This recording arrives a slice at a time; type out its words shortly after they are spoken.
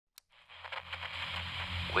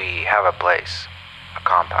We have a place, a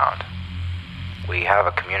compound. We have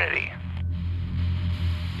a community.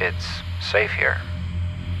 It's safe here.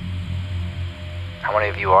 How many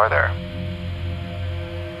of you are there?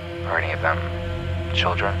 Are any of them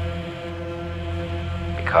children?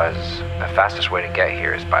 Because the fastest way to get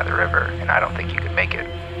here is by the river, and I don't think you could make it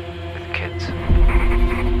with kids.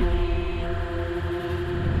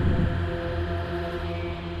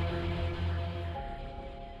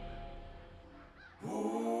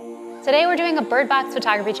 Today we're doing a bird box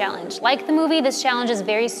photography challenge. Like the movie, this challenge is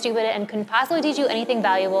very stupid and couldn't possibly teach you anything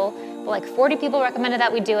valuable, but like 40 people recommended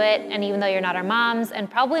that we do it, and even though you're not our moms and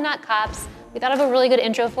probably not cops, we thought of a really good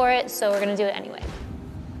intro for it, so we're gonna do it anyway.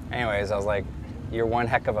 Anyways, I was like, you're one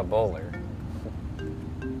heck of a bowler.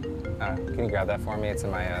 Can you grab that for me? It's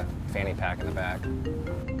in my fanny pack in the back.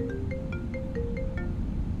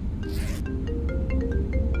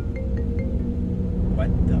 What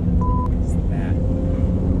the is that?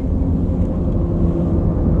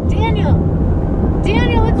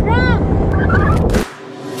 Daniel, what's wrong?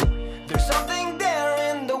 There's something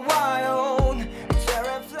there in the wild.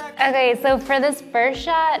 Okay, so for this first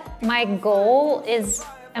shot, my goal is,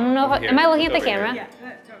 I don't know if, am I looking at the camera? Yeah,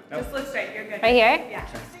 no, just look straight, you're good. Right here? Yeah.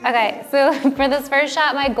 Okay, so for this first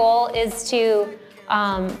shot, my goal is to,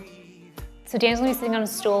 so Daniel's gonna be sitting on a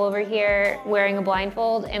stool over here wearing a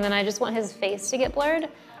blindfold, and then I just want his face to get blurred.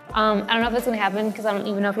 I don't know if that's gonna happen because I don't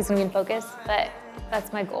even know if he's gonna be in focus, but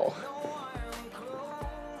that's my goal.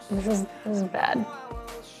 This is bad.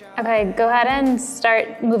 Okay, go ahead and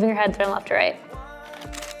start moving your head from left to right.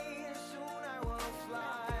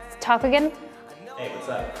 Talk again. Hey, what's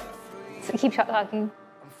up? So keep talking.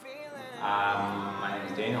 My name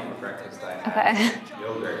is Daniel. For breakfast, I have Okay.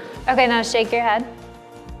 yogurt. Okay, now shake your head.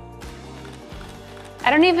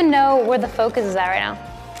 I don't even know where the focus is at right now.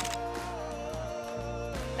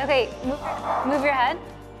 Okay, move your head.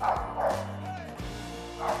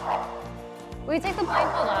 Will you take the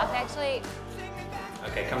blindfold off, actually?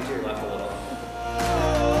 Okay, come to your left a little.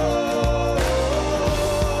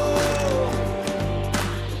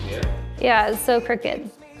 Yeah, it's so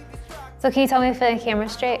crooked. So can you tell me if the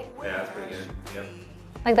camera's straight? Yeah, that's pretty good. Yep.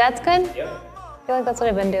 Like that's good? Yep. I feel like that's what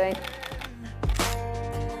I've been doing.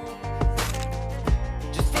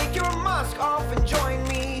 Just take your mask off and join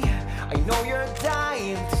me. I know you're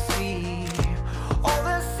dying to see all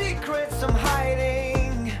the secrets I'm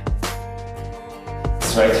hiding.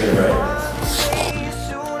 It's right to your right.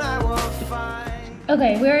 Soon I will find.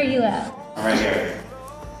 Okay, where are you at? I'm right here.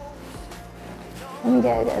 Let me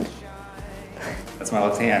get it. That's my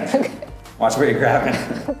left hand. Okay. Watch where you're grabbing.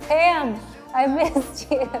 Pam, I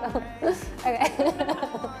missed you. Okay.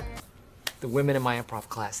 The women in my improv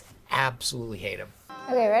class absolutely hate him.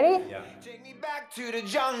 Okay, ready? Yeah. Take me back to the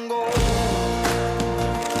jungle.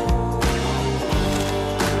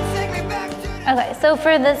 Take me back to the Okay, so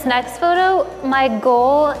for this next photo, my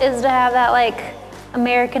goal is to have that like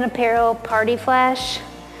American Apparel party flash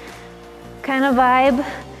kind of vibe.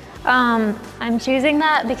 I'm choosing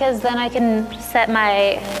that because then I can set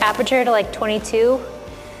my aperture to like 22,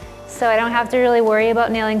 so I don't have to really worry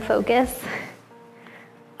about nailing focus.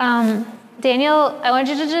 Daniel, I want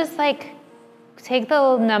you to just like take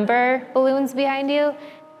the number balloons behind you.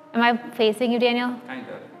 Am I facing you, Daniel? Kind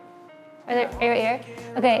of. Are they right here?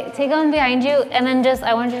 Okay, take them behind you, and then just,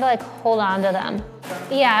 I want you to like hold on to them.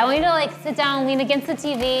 Yeah, I want you to like sit down, lean against the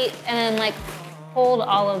TV, and then like hold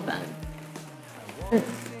all of them.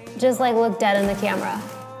 Just like look dead in the camera.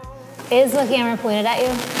 Is the camera pointed at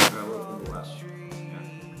you?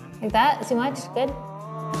 Like that? Too much? Good?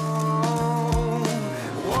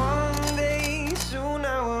 one day soon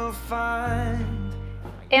I will find.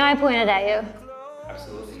 Am I pointed at you?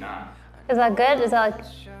 Absolutely not. Is that good? Is that like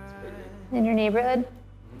in your neighborhood?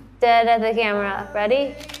 Dead at the camera.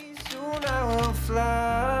 Ready? Soon I will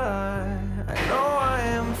fly. I know I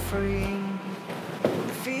am free.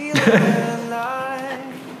 Feel alive.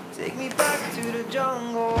 Take me back to the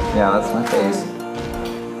jungle. Yeah, that's my face.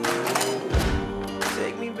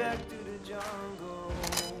 Take me back to the jungle.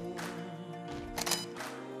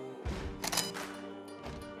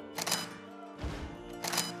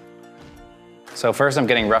 So first I'm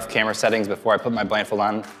getting rough camera settings before I put my blindfold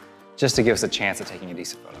on, just to give us a chance at taking a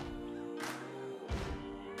decent photo.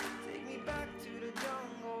 Take me back to the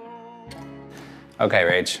jungle. Okay,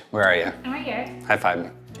 Rach, where are you? I'm right here. High five me.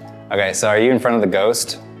 Okay, so are you in front of the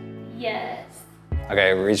ghost? Yes.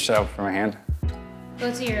 Okay, reach out for my hand.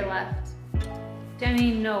 Go to your left. I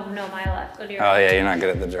mean, no, my left. Go to your Oh right. yeah, you're not good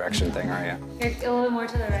at the direction thing, are you? Here, a little bit more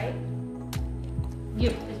to the right.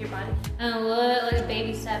 With your body. And a little, like a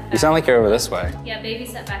baby step back. You sound like you're over this way. Yeah, baby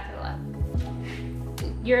step back to the left.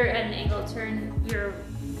 You're at an angle. Turn your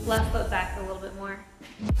left foot back a little bit more.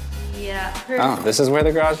 Yeah. Oh, this is where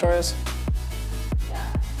the garage door is?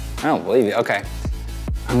 Yeah. I don't believe you. Okay.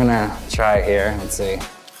 I'm gonna try it here. Let's see.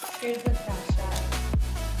 Here's the fast shot.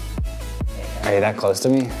 Are you that close to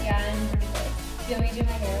me? Yeah, I'm pretty close. Do you want me to do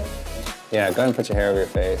my hair over here? Yeah, go ahead and put your hair over your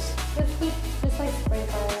face. Just like spray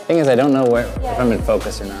color. Thing is, I don't know if I'm in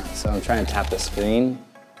focus or not, so I'm trying to tap the screen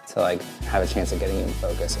to like have a chance of getting you in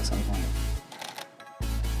focus at some point.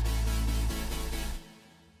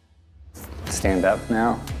 Stand up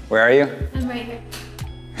now. Where are you? I'm right here.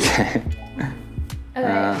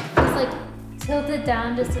 Okay, just like tilt it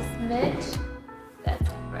down just a smidge. That's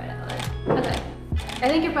right out there. Okay. I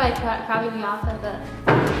think you're probably cropping me off of the...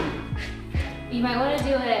 You might want to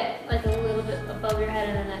do it like a little bit above your head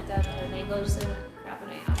and then that down at an angle just so you're not cropping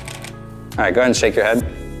me off. All right, go ahead and shake your head.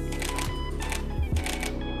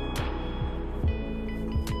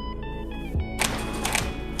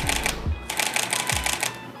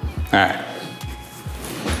 All right.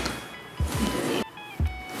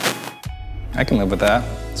 I can live with that.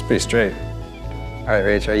 It's pretty straight. All right,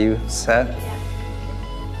 Rach, are you set? Yeah.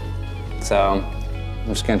 So I'm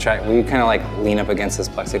just gonna try, will you kind of like lean up against this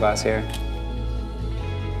plexiglass here?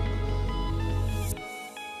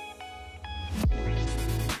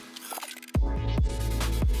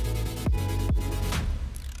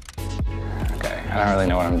 Okay, I don't really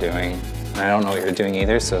know what I'm doing. And I don't know what you're doing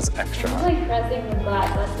either, so it's extra. I'm like pressing the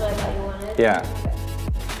glass, that's what I thought you wanted. Yeah.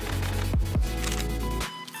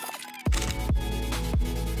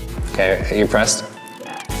 Okay, are you pressed?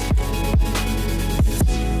 Yeah.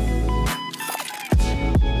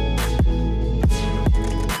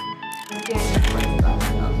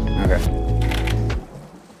 Okay.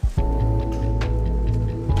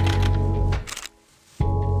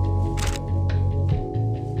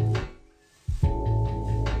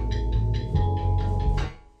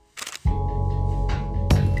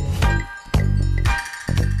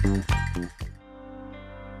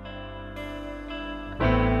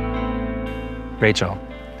 Rachel,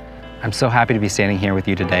 I'm so happy to be standing here with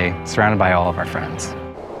you today, surrounded by all of our friends.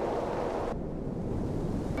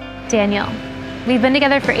 Daniel, we've been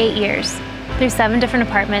together for 8 years, through 7 different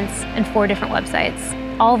apartments and 4 different websites,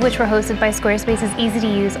 all of which were hosted by Squarespace's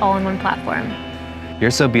easy-to-use all-in-one platform. You're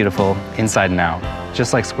so beautiful, inside and out,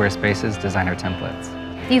 just like Squarespace's designer templates.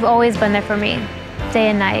 You've always been there for me, day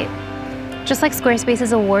and night, just like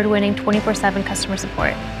Squarespace's award-winning 24/7 customer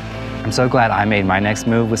support. I'm so glad I made my next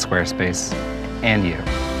move with Squarespace, and you.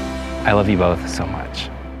 I love you both so much.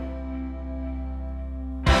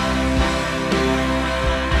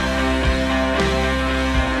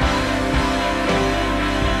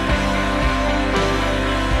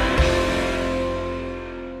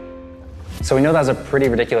 So we know that was a pretty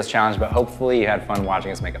ridiculous challenge, but hopefully you had fun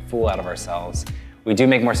watching us make a fool out of ourselves. We do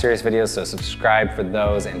make more serious videos, so subscribe for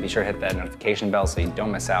those and be sure to hit that notification bell so you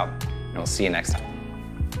don't miss out, and we'll see you next time.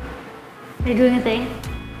 Are you doing a thing?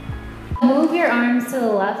 Move your arms to the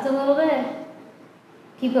left a little bit.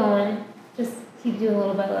 Keep going. Just keep doing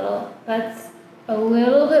little by little. That's a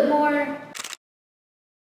little bit more.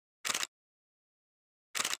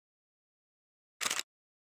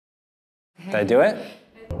 Did I do it?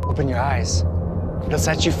 Open your eyes. It'll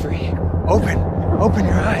set you free. Open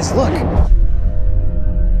your eyes, look.